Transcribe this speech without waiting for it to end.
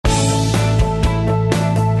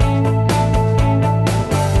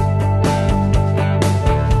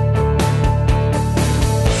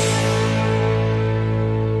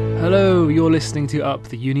You're listening to Up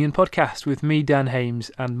the Union podcast with me, Dan Hames,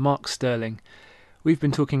 and Mark Sterling. We've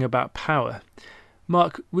been talking about power.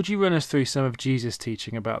 Mark, would you run us through some of Jesus'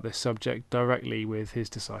 teaching about this subject directly with his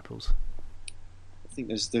disciples? I think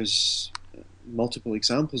there's multiple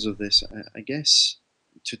examples of this. I guess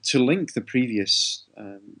to link the previous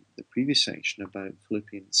section about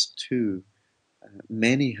Philippians 2,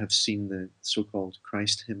 many have seen the so-called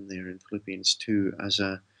Christ hymn there in Philippians 2 as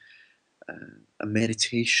a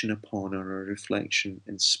meditation upon or a reflection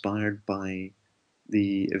inspired by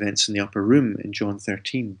the events in the upper room in John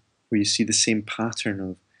 13, where you see the same pattern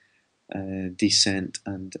of descent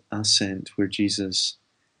and ascent, where Jesus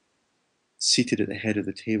seated at the head of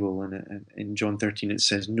the table, and in John 13 it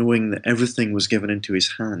says, knowing that everything was given into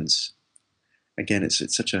his hands. Again, it's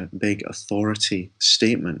such a big authority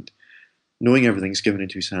statement. Knowing everything's given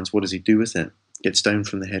into his hands, what does he do with it? Gets down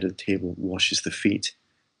from the head of the table, washes the feet,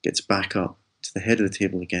 gets back up to the head of the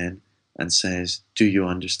table again and says, do you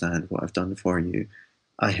understand what I've done for you?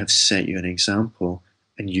 I have set you an example,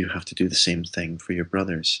 and you have to do the same thing for your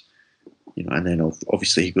brothers. And then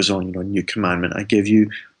obviously he goes on, new commandment I give you,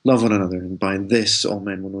 love one another, and by this all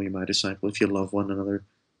men will know you're my disciple, if you love one another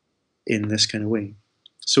in this kind of way.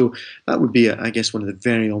 So that would be, I guess, one of the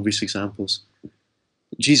very obvious examples.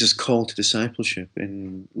 Jesus' call to discipleship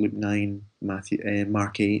in Luke 9,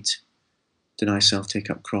 Mark 8, deny self, take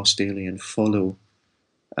up cross daily, and follow,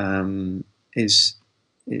 it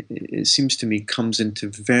seems to me comes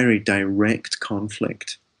into very direct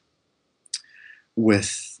conflict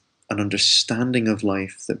with an understanding of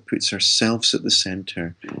life that puts ourselves at the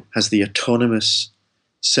center, has the autonomous,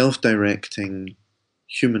 self-directing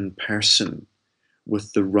human person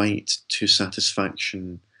with the right to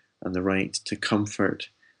satisfaction and the right to comfort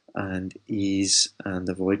and ease and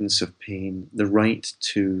avoidance of pain, the right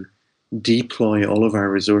to deploy all of our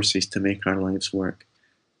resources to make our lives work.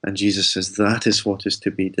 And Jesus says that is what is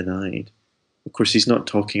to be denied. Of course, he's not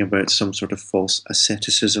talking about some sort of false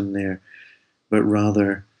asceticism there, but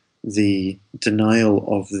rather the denial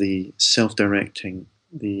of the self-directing,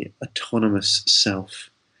 the autonomous self,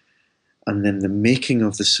 and then the making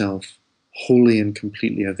of the self wholly and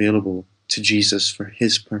completely available to Jesus for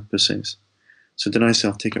his purposes. So deny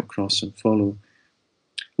self, take up cross, and follow.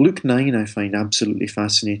 Luke 9 I find absolutely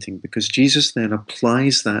fascinating, because Jesus then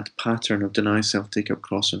applies that pattern of deny self, take up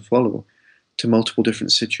cross, and follow to multiple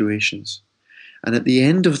different situations. And at the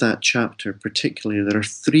end of that chapter particularly, there are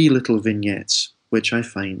 3 little vignettes which I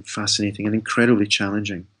find fascinating and incredibly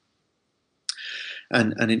challenging.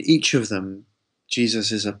 And in each of them,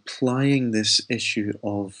 Jesus is applying this issue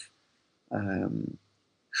of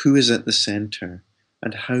who is at the center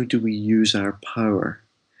and how do we use our power.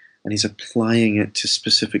 And he's applying it to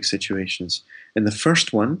specific situations. In the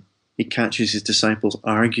first one, he catches his disciples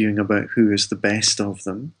arguing about who is the best of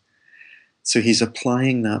them. So he's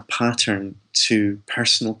applying that pattern to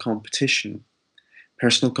personal competition.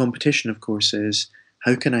 Personal competition, of course, is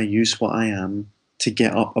how can I use what I am to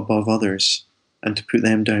get up above others and to put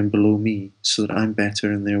them down below me so that I'm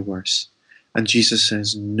better and they're worse. And Jesus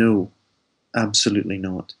says, no, absolutely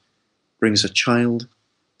not. Brings a child,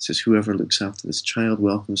 says whoever looks after this child,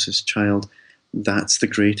 welcomes this child, that's the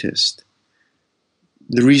greatest.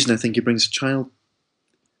 The reason I think he brings a child,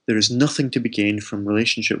 there is nothing to be gained from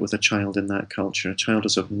relationship with a child in that culture. A child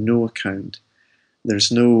is of no account.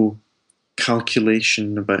 There's no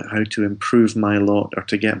calculation about how to improve my lot or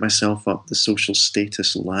to get myself up the social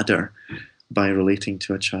status ladder by relating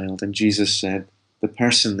to a child. And Jesus said, the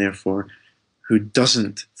person, therefore, who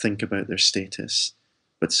doesn't think about their status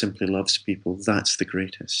but simply loves people, that's the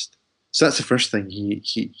greatest. So that's the first thing.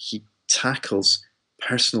 He tackles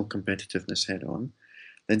personal competitiveness head on.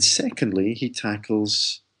 Then secondly, he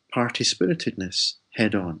tackles party-spiritedness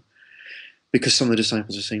head on. Because some of the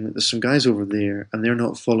disciples are saying that there's some guys over there and they're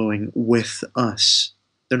not following with us.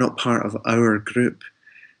 They're not part of our group.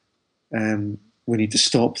 We need to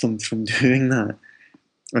stop them from doing that.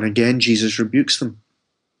 And again, Jesus rebukes them.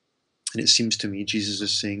 And it seems to me Jesus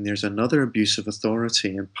is saying there's another abuse of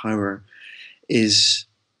authority and power is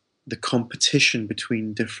the competition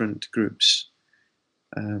between different groups.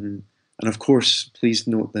 And of course, please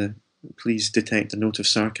detect a note of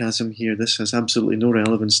sarcasm here. This has absolutely no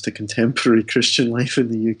relevance to contemporary Christian life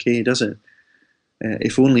in the UK, does it?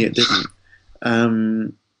 If only it didn't.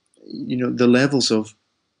 The levels of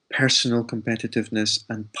personal competitiveness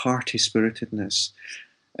and party-spiritedness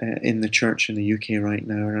in the church in the UK right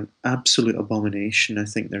now are an absolute abomination. I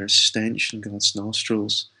think they're a stench in God's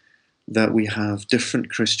nostrils that we have different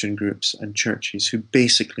Christian groups and churches who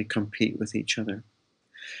basically compete with each other.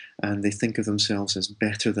 And they think of themselves as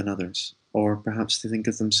better than others. or perhaps they think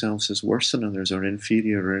of themselves as worse than others, or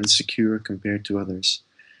inferior, or insecure compared to others.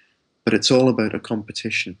 But it's all about a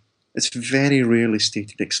competition. It's very rarely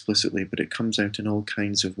stated explicitly, but it comes out in all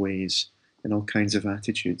kinds of ways, in all kinds of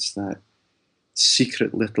attitudes. That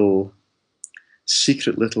secret little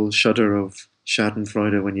shudder of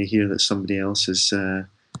Schadenfreude when you hear that somebody else is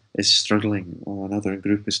struggling, or another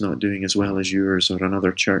group is not doing as well as yours, or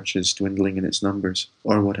another church is dwindling in its numbers,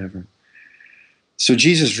 or whatever. So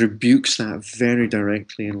Jesus rebukes that very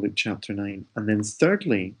directly in Luke chapter 9. And then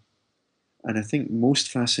thirdly, and I think most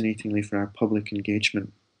fascinatingly for our public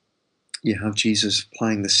engagement, you have Jesus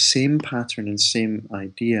applying the same pattern and same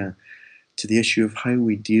idea to the issue of how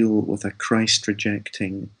we deal with a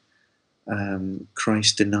Christ-rejecting,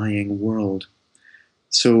 Christ-denying world.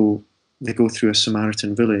 So they go through a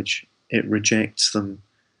Samaritan village, it rejects them,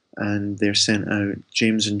 and they're sent out.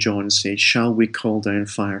 James and John say, "Shall we call down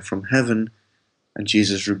fire from heaven?" And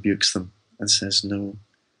Jesus rebukes them and says no.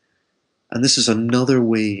 And this is another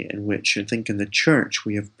way in which I think in the church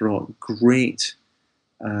we have brought great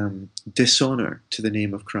dishonor to the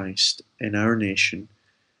name of Christ in our nation,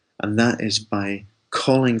 and that is by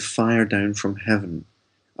calling fire down from heaven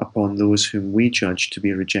upon those whom we judge to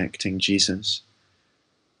be rejecting Jesus.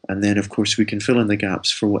 And then, of course, we can fill in the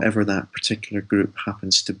gaps for whatever that particular group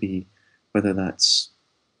happens to be, whether that's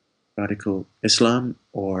radical Islam,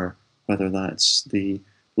 or whether that's the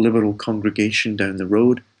liberal congregation down the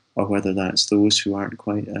road, or whether that's those who aren't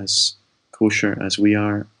quite as kosher as we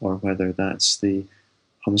are, or whether that's the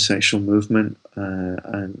homosexual movement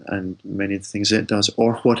and many of the things it does,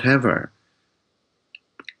 or whatever.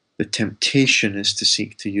 The temptation is to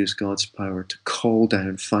seek to use God's power to call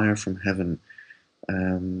down fire from heaven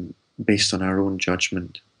based on our own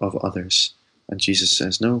judgment of others. And Jesus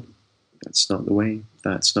says, no, that's not the way.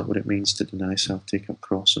 That's not what it means to deny self, take up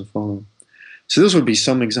cross and follow. So those would be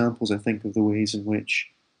some examples, I think, of the ways in which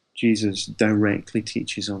Jesus directly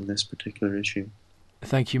teaches on this particular issue.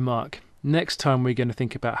 Thank you, Mark. Next time we're going to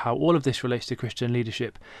think about how all of this relates to Christian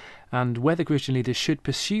leadership and whether Christian leaders should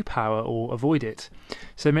pursue power or avoid it.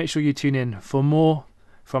 So make sure you tune in for more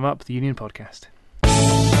from Up the Union podcast.